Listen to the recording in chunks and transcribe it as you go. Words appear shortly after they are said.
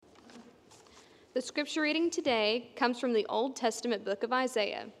The scripture reading today comes from the Old Testament book of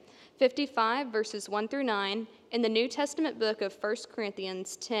Isaiah, 55 verses 1 through 9, and the New Testament book of 1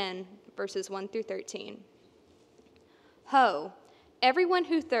 Corinthians 10 verses 1 through 13. Ho, everyone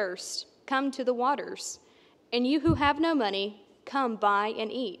who thirsts, come to the waters, and you who have no money, come buy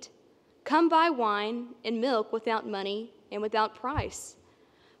and eat. Come buy wine and milk without money and without price.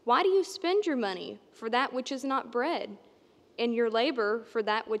 Why do you spend your money for that which is not bread, and your labor for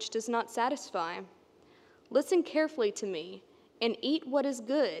that which does not satisfy? Listen carefully to me, and eat what is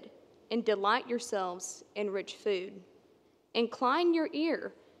good, and delight yourselves in rich food. Incline your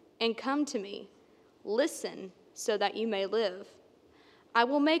ear, and come to me. Listen, so that you may live. I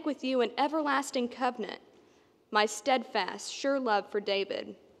will make with you an everlasting covenant, my steadfast, sure love for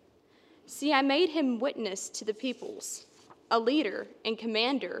David. See, I made him witness to the peoples, a leader and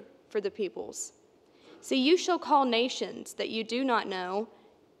commander for the peoples. See, you shall call nations that you do not know,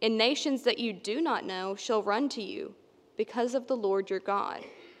 and nations that you do not know shall run to you, because of the Lord your God,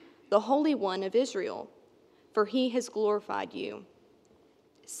 the Holy One of Israel, for he has glorified you.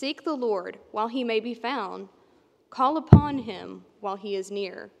 Seek the Lord while he may be found. Call upon him while he is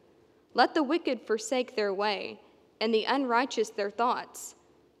near. Let the wicked forsake their way, and the unrighteous their thoughts.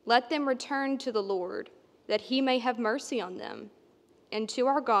 Let them return to the Lord, that he may have mercy on them, and to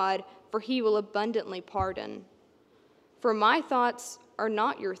our God, for he will abundantly pardon. For my thoughts are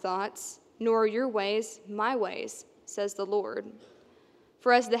not your thoughts, nor are your ways my ways, says the Lord.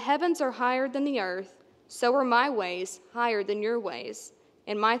 For as the heavens are higher than the earth, so are my ways higher than your ways,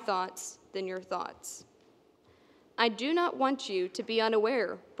 and my thoughts than your thoughts. I do not want you to be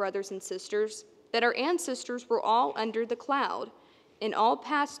unaware, brothers and sisters, that our ancestors were all under the cloud, and all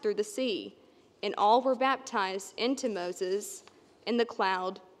passed through the sea, and all were baptized into Moses in the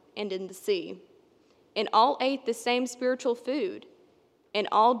cloud and in the sea. And all ate the same spiritual food, and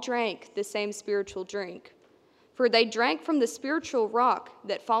all drank the same spiritual drink. For they drank from the spiritual rock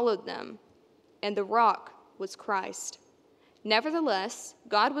that followed them, and the rock was Christ. Nevertheless,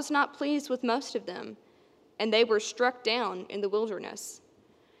 God was not pleased with most of them, and they were struck down in the wilderness.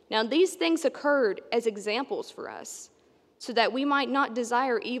 Now these things occurred as examples for us, so that we might not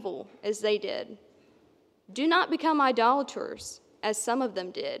desire evil as they did. Do not become idolaters, as some of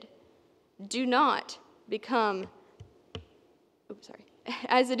them did. Do not become,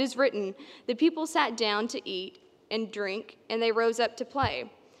 as it is written, the people sat down to eat and drink, and they rose up to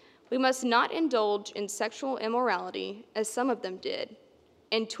play. We must not indulge in sexual immorality, as some of them did,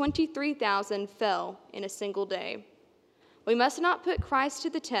 and 23,000 fell in a single day. We must not put Christ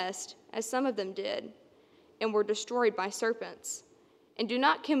to the test, as some of them did, and were destroyed by serpents. And do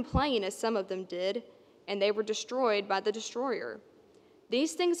not complain, as some of them did, and they were destroyed by the destroyer.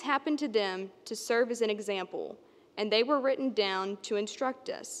 These things happened to them to serve as an example, and they were written down to instruct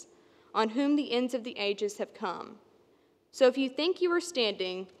us, on whom the ends of the ages have come. So if you think you are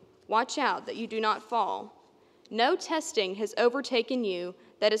standing, watch out that you do not fall. No testing has overtaken you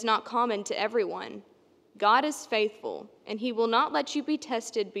that is not common to everyone. God is faithful, and he will not let you be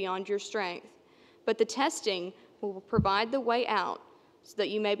tested beyond your strength, but the testing will provide the way out so that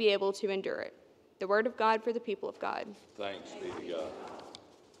you may be able to endure it. The word of God for the people of God. Thanks be to God.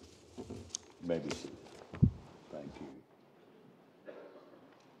 Maybe. Thank you.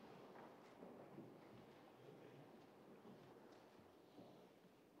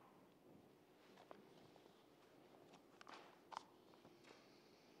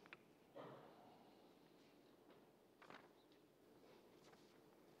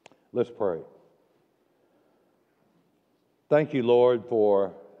 Let's pray. Thank you, Lord,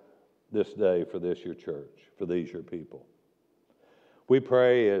 for this day, for this your church, for these your people. We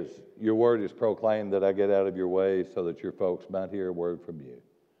pray as your word is proclaimed that I get out of your way so that your folks might hear a word from you.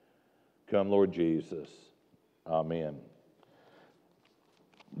 Come, Lord Jesus. Amen.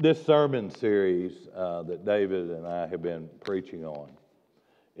 This sermon series that David and I have been preaching on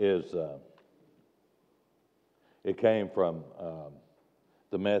is, it came from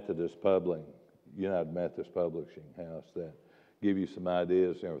the United Methodist Publishing House that give you some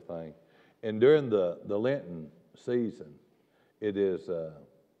ideas and everything. And during the Lenten season, it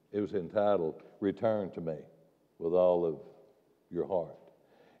was entitled, Return to Me with All of Your Heart.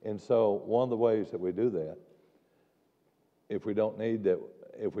 And so one of the ways that we do that, if we don't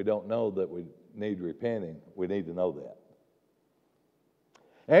know that we need repenting, we need to know that.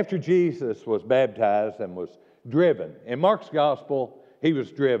 After Jesus was baptized and was driven, in Mark's gospel, he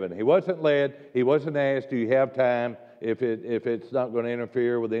was driven. He wasn't led. He wasn't asked, do you have time? If it's not going to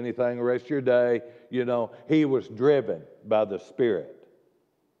interfere with anything the rest of your day, he was driven by the Spirit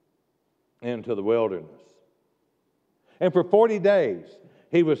into the wilderness. And for 40 days,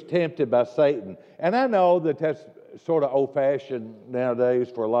 he was tempted by Satan. And I know that that's sort of old-fashioned nowadays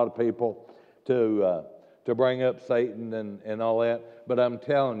for a lot of people to bring up Satan and all that, but I'm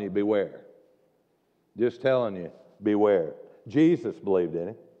telling you, beware. Just telling you, beware. Jesus believed in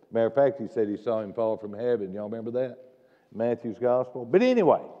it. Matter of fact, he said he saw him fall from heaven. Y'all remember that? Matthew's gospel. But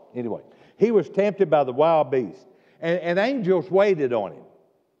anyway, he was tempted by the wild beast, and angels waited on him.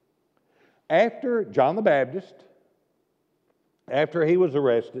 After John the Baptist, after he was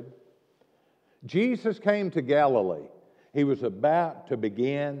arrested, Jesus came to Galilee. He was about to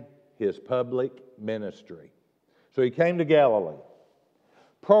begin his public ministry. So he came to Galilee,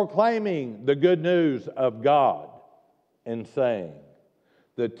 proclaiming the good news of God and saying,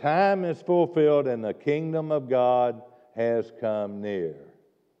 "The time is fulfilled and the kingdom of God has come near.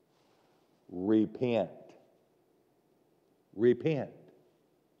 Repent. Repent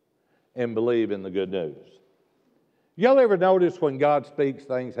and believe in the good news." Y'all ever notice when God speaks,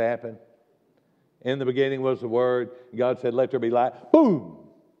 things happen? In the beginning was the Word. God said, "Let there be light." Boom!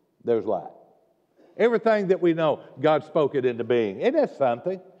 There's light. Everything that we know, God spoke it into being. Isn't that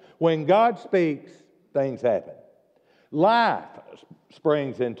something? When God speaks, things happen. Life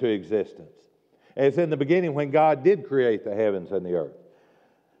springs into existence. As in the beginning when God did create the heavens and the earth.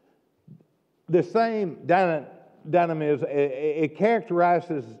 The same dynamism, it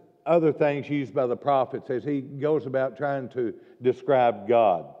characterizes other things used by the prophets as he goes about trying to describe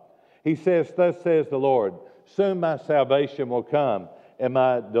God. He says, "Thus says the Lord, soon my salvation will come and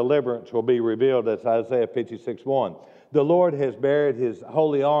my deliverance will be revealed," as Isaiah 56:1. "The Lord has bared his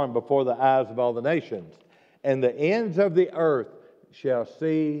holy arm before the eyes of all the nations, and the ends of the earth shall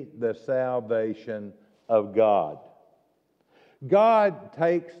see the salvation of God." God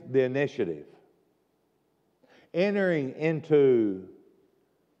takes the initiative, entering into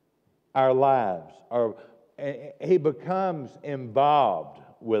our lives, or he becomes involved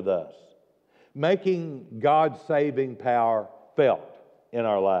with us, making God's saving power felt in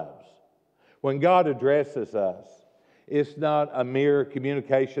our lives. When God addresses us, it's not a mere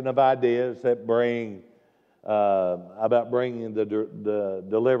communication of ideas that bring about bringing the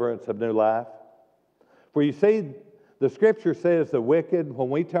deliverance of new life. For you see, the Scripture says the wicked, when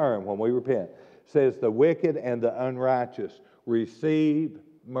we turn, when we repent, says the wicked and the unrighteous receive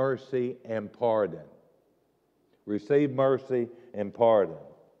mercy and pardon. Receive mercy and pardon.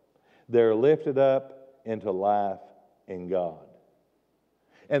 They're lifted up into life in God.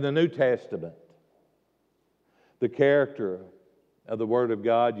 And the New Testament, the character of the Word of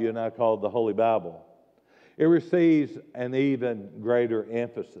God, you and I call it the Holy Bible, it receives an even greater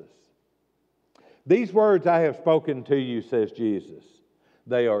emphasis. "These words I have spoken to you," says Jesus,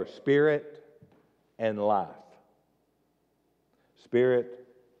 "they are spirit and life." Spirit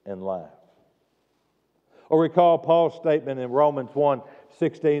and life. Or recall Paul's statement in Romans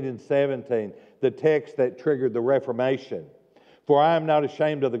 1:16 and 17, the text that triggered the Reformation. "For I am not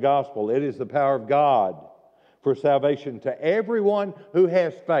ashamed of the gospel. It is the power of God for salvation to everyone who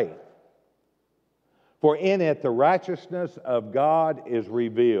has faith. For in it the righteousness of God is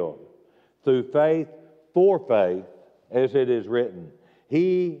revealed through faith for faith, as it is written,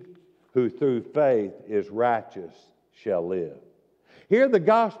 he who through faith is righteous shall live." Here the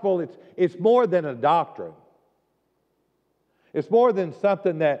gospel, it's more than a doctrine. It's more than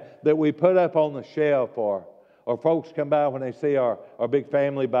something that we put up on the shelf or folks come by when they see our big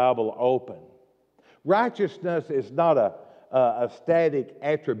family Bible open. Righteousness is not a static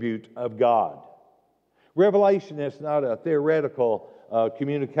attribute of God. Revelation is not a theoretical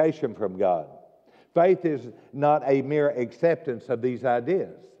communication from God. Faith is not a mere acceptance of these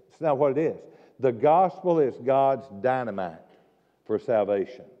ideas. It's not what it is. The gospel is God's dynamite for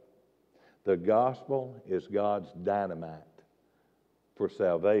salvation. The gospel is God's dynamite for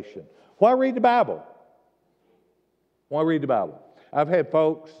salvation. Why read the Bible? Why read the Bible? I've had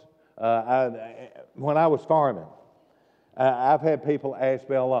folks, when I was farming, I've had people ask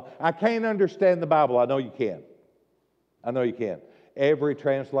me all along, "I can't understand the Bible." I know you can. I know you can. Every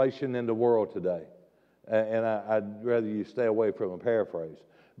translation in the world today, and I'd rather you stay away from a paraphrase,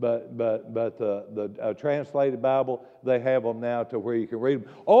 but the translated Bible, they have them now to where you can read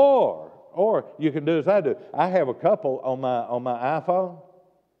them. Or you can do as I do. I have a couple on my iPhone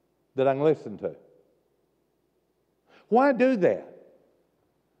that I can listen to. Why do that?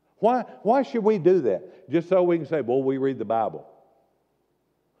 Why should we do that? Just so we can say, "Well, we read the Bible,"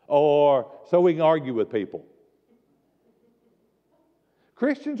 or so we can argue with people.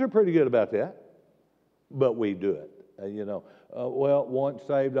 Christians are pretty good about that, but we do it. Well, once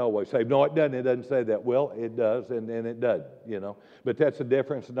saved, always saved. No, it doesn't. It doesn't say that. Well, it does, and it doesn't, But that's the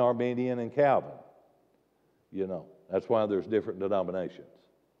difference in Arminian and Calvin. That's why there's different denominations.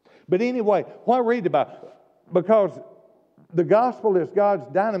 But anyway, why read the Bible? Because the gospel is God's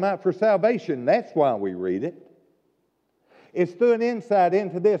dynamite for salvation. That's why we read it. It's through an insight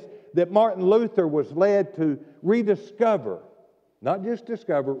into this that Martin Luther was led to rediscover, not just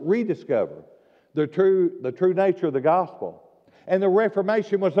discover, rediscover the true nature of the gospel. And the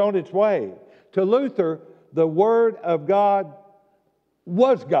Reformation was on its way. To Luther, the Word of God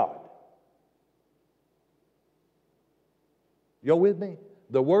was God. You with me?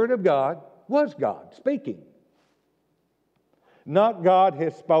 The Word of God was God speaking. Not God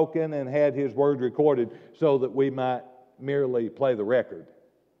has spoken and had His Word recorded so that we might merely play the record.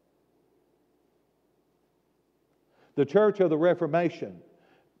 The Church of the Reformation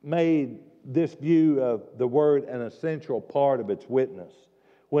made this view of the Word an essential part of its witness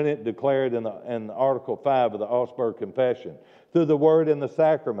when it declared in Article 5 of the Augsburg Confession, through the Word and the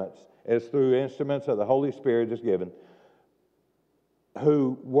sacraments, as through instruments of the Holy Spirit is given,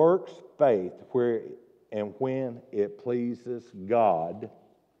 who works faith where and when it pleases God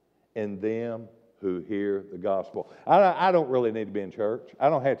in them who hear the gospel. I don't really need to be in church. I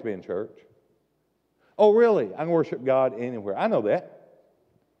don't have to be in church. Oh, really? I can worship God anywhere. I know that.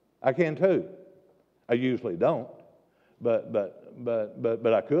 I can too. I usually don't, but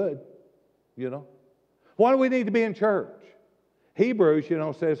I could, you know. Why do we need to be in church? Hebrews,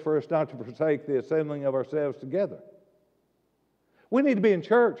 says for us not to forsake the assembling of ourselves together. We need to be in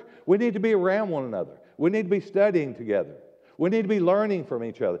church. We need to be around one another. We need to be studying together. We need to be learning from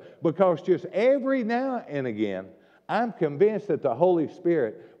each other. Because just every now and again, I'm convinced that the Holy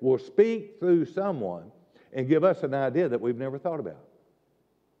Spirit will speak through someone and give us an idea that we've never thought about.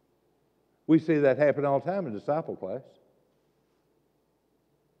 We see that happen all the time in disciple class.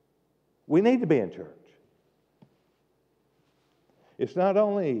 We need to be in church. It's not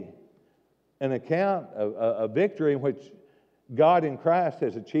only an account of a victory in which God in Christ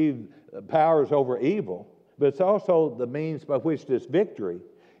has achieved powers over evil, but it's also the means by which this victory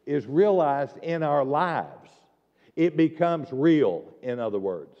is realized in our lives. It becomes real, in other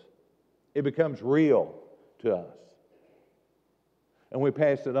words. It becomes real to us. And we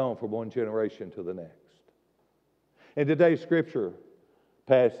pass it on from one generation to the next. In today's scripture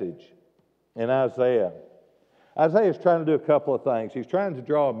passage in Isaiah is trying to do a couple of things. He's trying to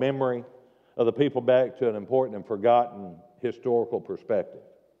draw a memory of the people back to an important and forgotten historical perspective.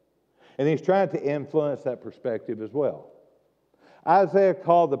 And he's trying to influence that perspective as well. Isaiah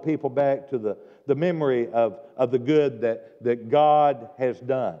called the people back to the memory of the good that God has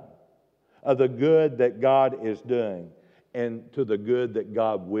done, of the good that God is doing, and to the good that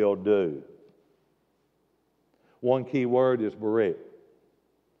God will do. One key word is berit,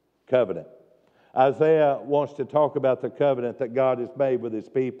 covenant. Isaiah wants to talk about the covenant that God has made with His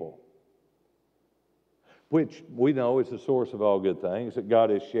people, which we know is the source of all good things that God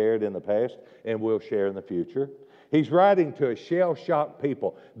has shared in the past and will share in the future. He's writing to a shell-shocked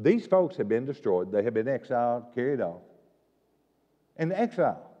people. These folks have been destroyed. They have been exiled, carried off. In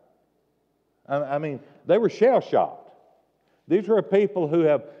exile. I mean, they were shell-shocked. These were people who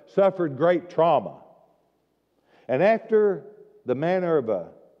have suffered great trauma. And after the manner of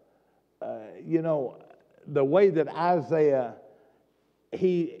the way that Isaiah,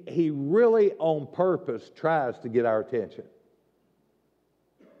 he really on purpose tries to get our attention.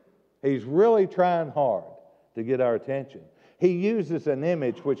 He's really trying hard to get our attention. He uses an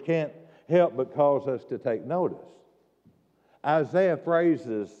image which can't help but cause us to take notice. Isaiah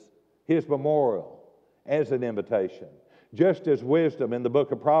phrases his memorial as an invitation. Just as wisdom in the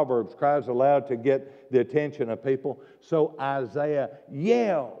book of Proverbs cries aloud to get the attention of people, so Isaiah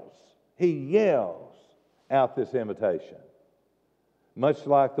yells out this invitation. Much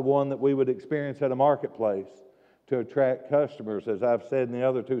like the one that we would experience at a marketplace to attract customers, as I've said in the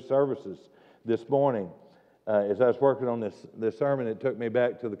other two services this morning. As I was working on this sermon, it took me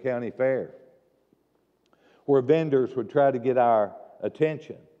back to the county fair, where vendors would try to get our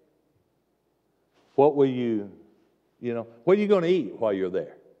attention. What are you going to eat while you're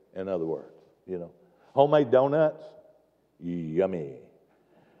there? In other words, homemade donuts, yummy.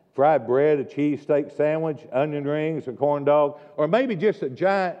 Fried bread, a cheesesteak sandwich, onion rings, a corn dog, or maybe just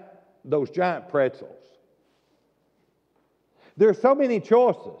those giant pretzels. There are so many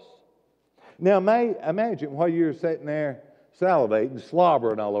choices. Now, imagine while you're sitting there salivating,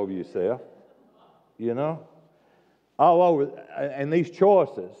 slobbering all over yourself, all over, and these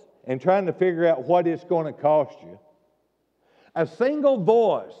choices, and trying to figure out what it's going to cost you. A single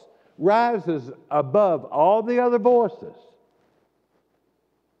voice rises above all the other voices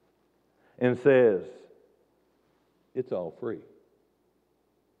and says, it's all free.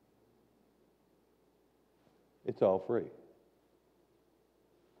 It's all free.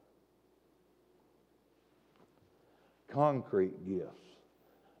 concrete gifts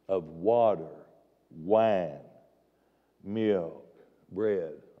of water, wine, milk,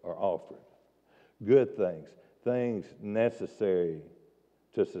 bread are offered. Good things, things necessary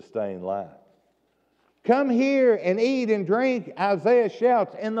to sustain life. Come here and eat and drink, Isaiah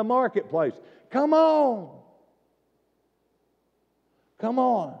shouts in the marketplace. Come on. Come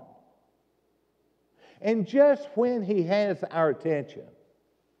on. And just when he has our attention,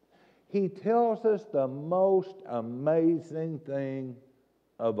 he tells us the most amazing thing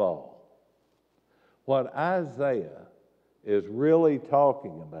of all. What Isaiah is really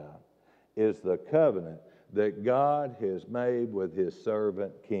talking about is the covenant that God has made with his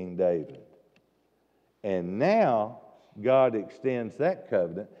servant King David. And now God extends that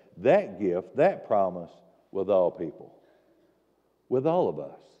covenant, that gift, that promise with all people, with all of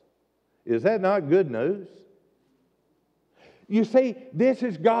us. Is that not good news? You see, this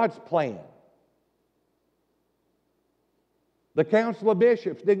is God's plan. The Council of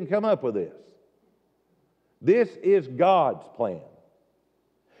Bishops didn't come up with this. This is God's plan.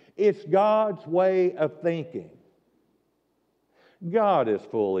 It's God's way of thinking. God is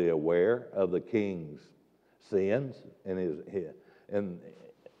fully aware of the king's sins and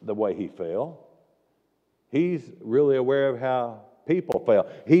the way he fell. He's really aware of how people fail.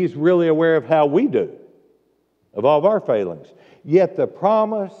 He's really aware of how we do, of all of our failings. Yet the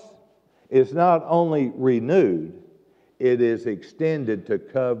promise is not only renewed, it is extended to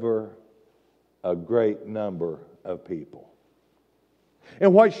cover a great number of people.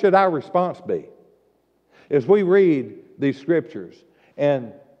 And what should our response be? As we read these scriptures,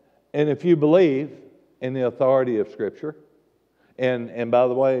 and if you believe in the authority of Scripture, and by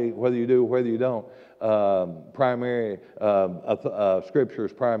the way, whether you do or whether you don't, Scripture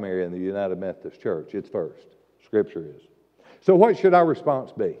is primary in the United Methodist Church. It's first. Scripture is. So what should our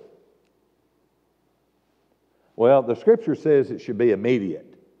response be? Well, the Scripture says it should be immediate.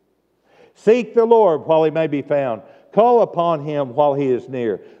 Seek the Lord while he may be found. Call upon him while he is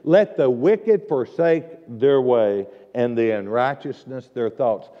near. Let the wicked forsake their way, and the unrighteousness their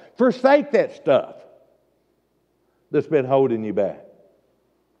thoughts. Forsake that stuff that's been holding you back.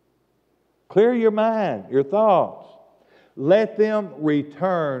 Clear your mind, your thoughts. Let them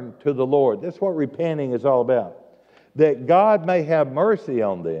return to the Lord. That's what repenting is all about. That God may have mercy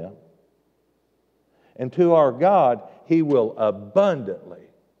on them, and to our God he will abundantly,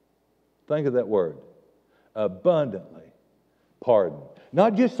 think of that word, abundantly pardon.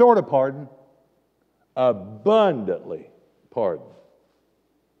 Not just sort of pardon, abundantly pardon.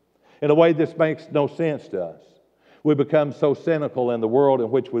 In a way this makes no sense to us. We become so cynical in the world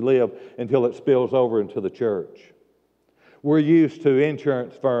in which we live until it spills over into the church. We're used to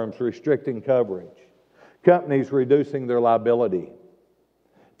insurance firms restricting coverage, companies reducing their liability,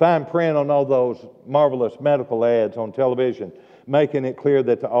 fine print on all those marvelous medical ads on television, making it clear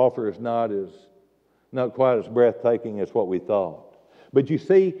that the offer is not quite as breathtaking as what we thought. But you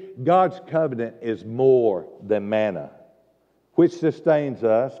see, God's covenant is more than manna, which sustains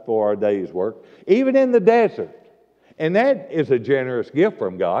us for our day's work, even in the desert. And that is a generous gift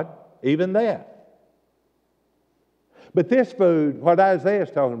from God, even that. But this food, what Isaiah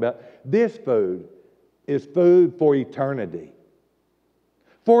is talking about, this food is food for eternity,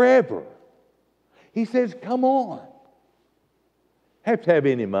 forever. He says, come on. Have to have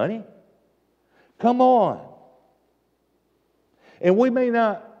any money. Come on. And we may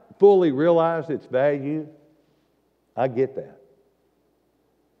not fully realize its value. I get that.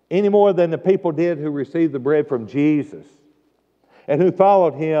 Any more than the people did who received the bread from Jesus and who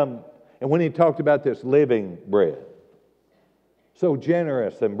followed him, and when he talked about this living bread. So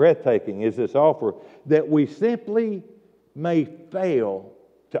generous and breathtaking is this offer that we simply may fail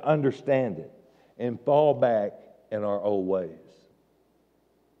to understand it and fall back in our old ways.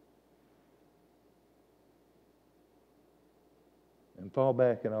 And fall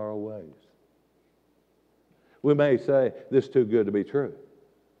back in our old ways. We may say, this is too good to be true.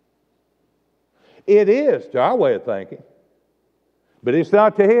 It is to our way of thinking, but it's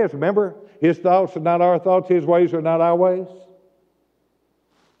not to his. Remember, his thoughts are not our thoughts, his ways are not our ways.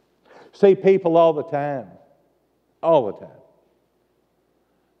 See people all the time,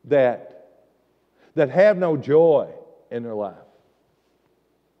 that have no joy in their life,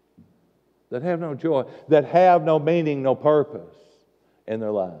 that have no joy, that have no meaning, no purpose in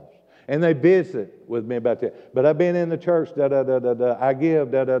their lives. And they visit with me about that. But I've been in the church, I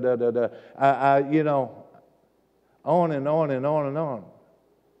give, on and on and on and on.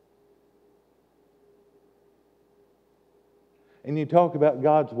 And you talk about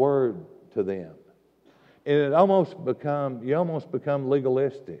God's word to them. And you almost become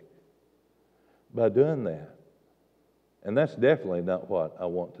legalistic by doing that. And that's definitely not what I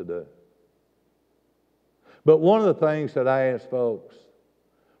want to do. But one of the things that I ask folks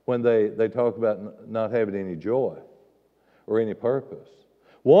when they talk about not having any joy or any purpose,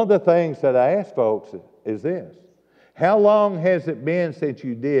 one of the things that I ask folks is this: how long has it been since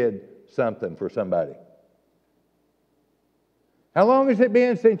you did something for somebody? How long has it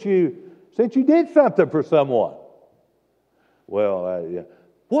been since you did something for someone? Well, yeah.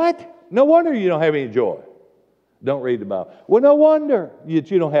 What? No wonder you don't have any joy. Don't read the Bible. Well, no wonder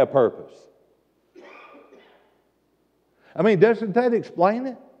that you don't have purpose. I mean, doesn't that explain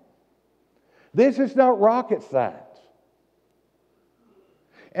it? This is not rocket science.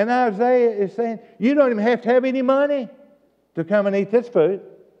 And Isaiah is saying, you don't even have to have any money to come and eat this food.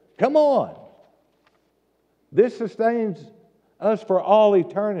 Come on. This sustains us for all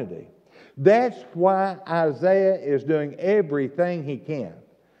eternity. That's why Isaiah is doing everything he can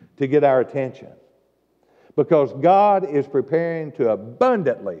to get our attention. Because God is preparing to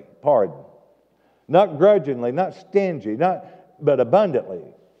abundantly pardon. Not grudgingly, not stingy, but abundantly.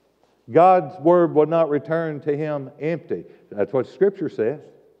 God's word will not return to him empty. That's what Scripture says.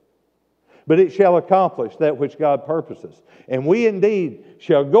 But it shall accomplish that which God purposes. And we indeed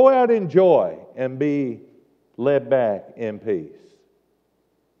shall go out in joy and be led back in peace.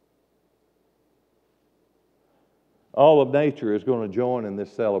 All of nature is going to join in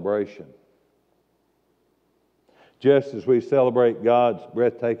this celebration. Just as we celebrate God's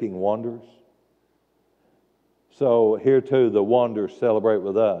breathtaking wonders, so here too the wonders celebrate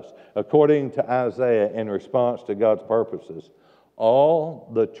with us. According to Isaiah, in response to God's purposes,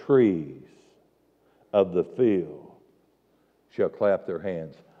 all the trees of the field shall clap their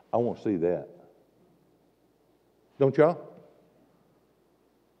hands. I want to see that. Don't y'all?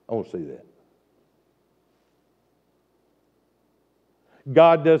 I want to see that.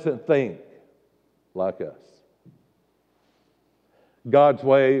 God doesn't think like us. God's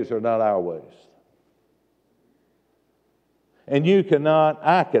ways are not our ways. And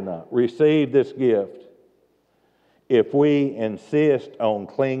I cannot receive this gift if we insist on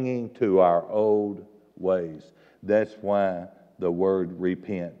clinging to our old ways. That's why the word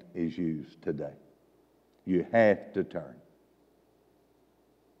repent is used today. You have to turn.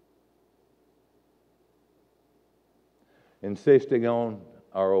 Insisting on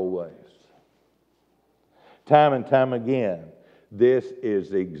our old ways. Time and time again, this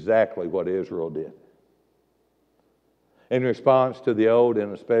is exactly what Israel did in response to the old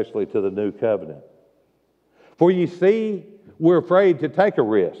and especially to the new covenant. For you see, we're afraid to take a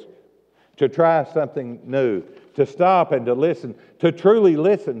risk, to try something new, to stop and to listen, to truly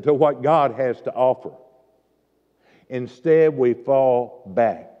listen to what God has to offer. Instead, we fall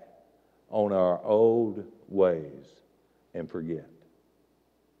back on our old ways and forget.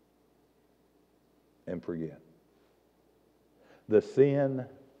 And forget. The sin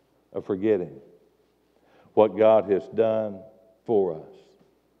of forgetting what God has done for us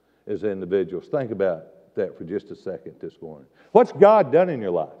as individuals. Think about that for just a second this morning. What's God done in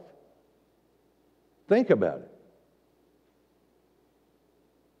your life? Think about it.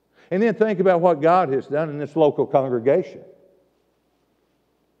 And then think about what God has done in this local congregation.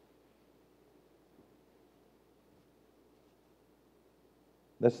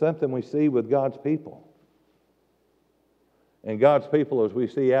 That's something we see with God's people. And God's people, as we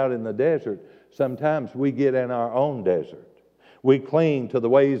see out in the desert, sometimes we get in our own desert. We cling to the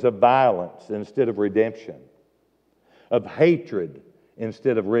ways of violence instead of redemption, of hatred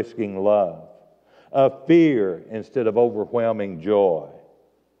instead of risking love, of fear instead of overwhelming joy.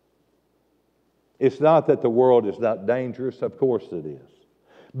 It's not that the world is not dangerous, of course it is.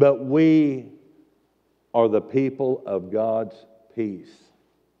 But we are the people of God's peace.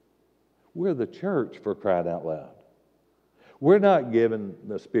 We're the church, for crying out loud. We're not given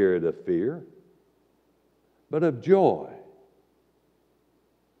the spirit of fear, but of joy.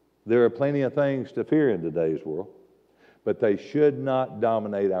 There are plenty of things to fear in today's world, but they should not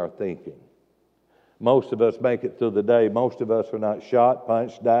dominate our thinking. Most of us make it through the day. Most of us are not shot,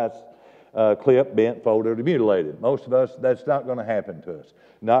 punched, diced, clipped, bent, folded, or mutilated. Most of us, that's not going to happen to us.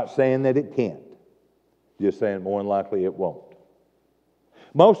 Not saying that it can't, just saying more than likely it won't.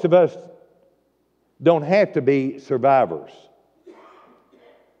 Most of us don't have to be survivors.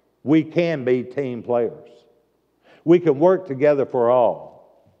 We can be team players. We can work together for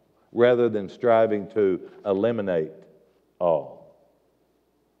all rather than striving to eliminate all.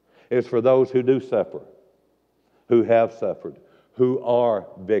 It's for those who do suffer, who have suffered, who are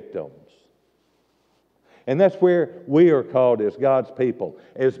victims. And that's where we are called as God's people,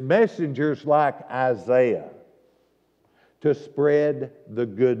 as messengers like Isaiah, to spread the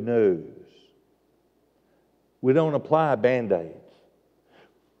good news. We don't apply Band-Aids.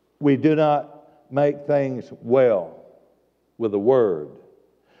 We do not make things well with a word,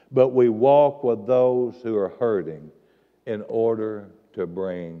 but we walk with those who are hurting in order to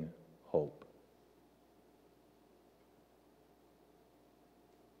bring hope.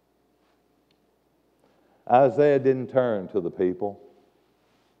 Isaiah didn't turn to the people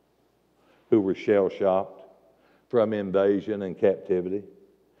who were shell-shocked from invasion and captivity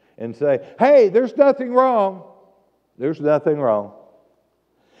and say, hey, there's nothing wrong. There's nothing wrong.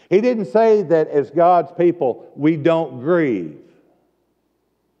 He didn't say that as God's people, we don't grieve.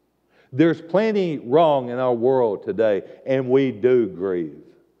 There's plenty wrong in our world today, and we do grieve.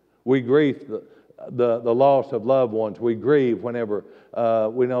 We grieve the loss of loved ones. We grieve whenever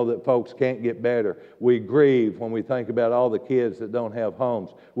we know that folks can't get better. We grieve when we think about all the kids that don't have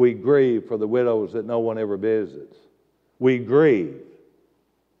homes. We grieve for the widows that no one ever visits. We grieve.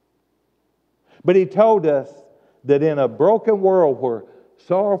 But he told us that in a broken world where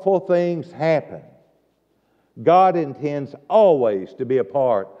sorrowful things happen, God intends always to be a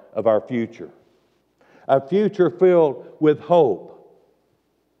part of our future. A future filled with hope.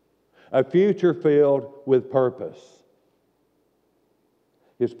 A future filled with purpose.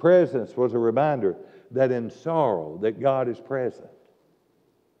 His presence was a reminder that in sorrow that God is present.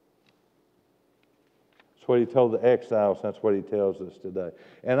 That's what he told the exiles. That's what he tells us today.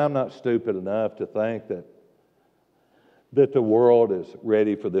 And I'm not stupid enough to think that the world is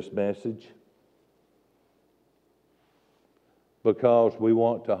ready for this message, because we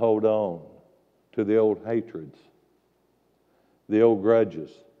want to hold on to the old hatreds, the old grudges.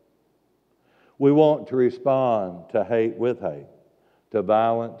 We want to respond to hate with hate, to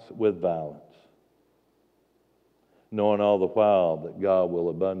violence with violence, knowing all the while that God will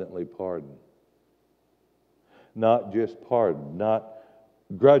abundantly pardon. Not just pardon, not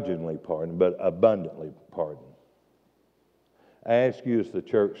grudgingly pardon, but abundantly pardon. I ask you as the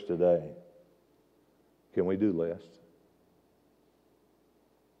church today, can we do less?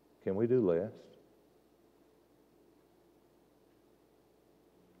 Can we do less?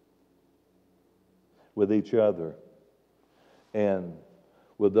 With each other and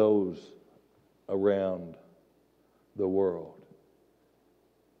with those around the world.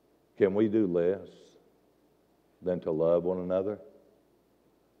 Can we do less than to love one another,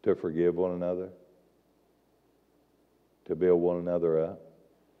 to forgive one another, to build one another up,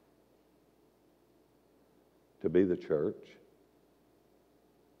 to be the church?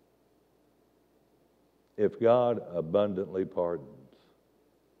 If God abundantly pardons,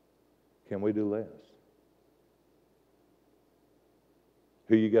 can we do less?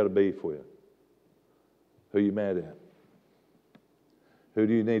 Who you got a beef with? Who you mad at? Who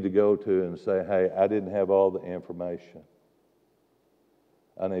do you need to go to and say, hey, I didn't have all the information.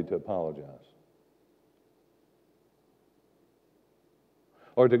 I need to apologize.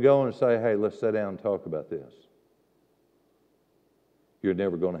 Or to go and say, hey, let's sit down and talk about this. You're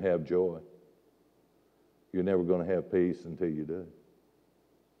never going to have joy. You're never going to have peace until you do.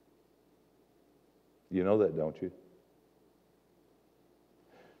 You know that, don't you?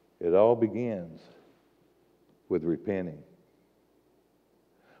 It all begins with repenting,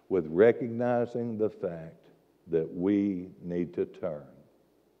 with recognizing the fact that we need to turn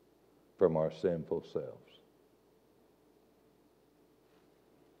from our sinful selves.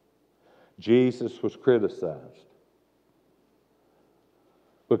 Jesus was criticized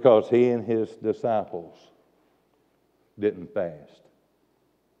because he and his disciples didn't fast.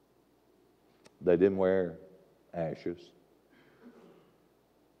 They didn't wear ashes.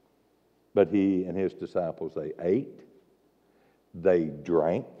 But he and his disciples, they ate, they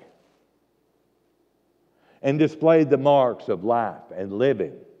drank, and displayed the marks of life and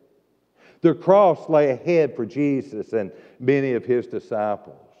living. The cross lay ahead for Jesus and many of his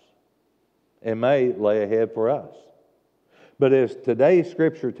disciples, and may lay ahead for us. But as today's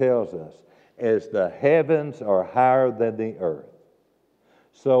scripture tells us, as the heavens are higher than the earth,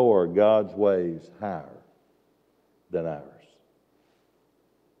 so are God's ways higher than ours.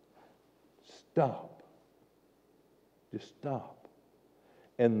 Stop. Just stop.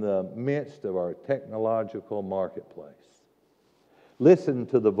 In the midst of our technological marketplace, listen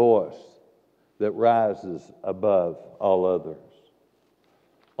to the voice that rises above all others.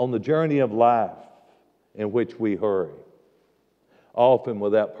 On the journey of life in which we hurry, often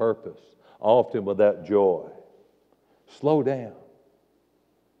without purpose, often without joy, slow down.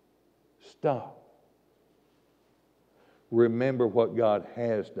 Stop. Remember what God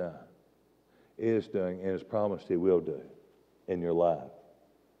has done, is doing, and has promised he will do in your life.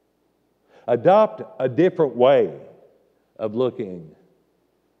 Adopt a different way of looking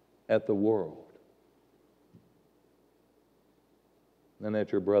at the world. and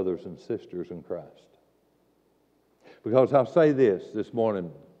at your brothers and sisters in Christ. Because I'll say this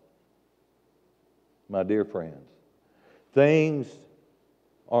morning, my dear friends, things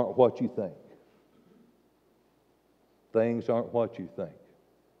aren't what you think. Things aren't what you think.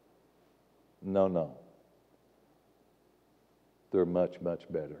 No. They're much, much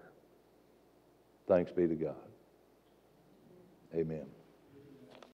better. Thanks be to God. Amen.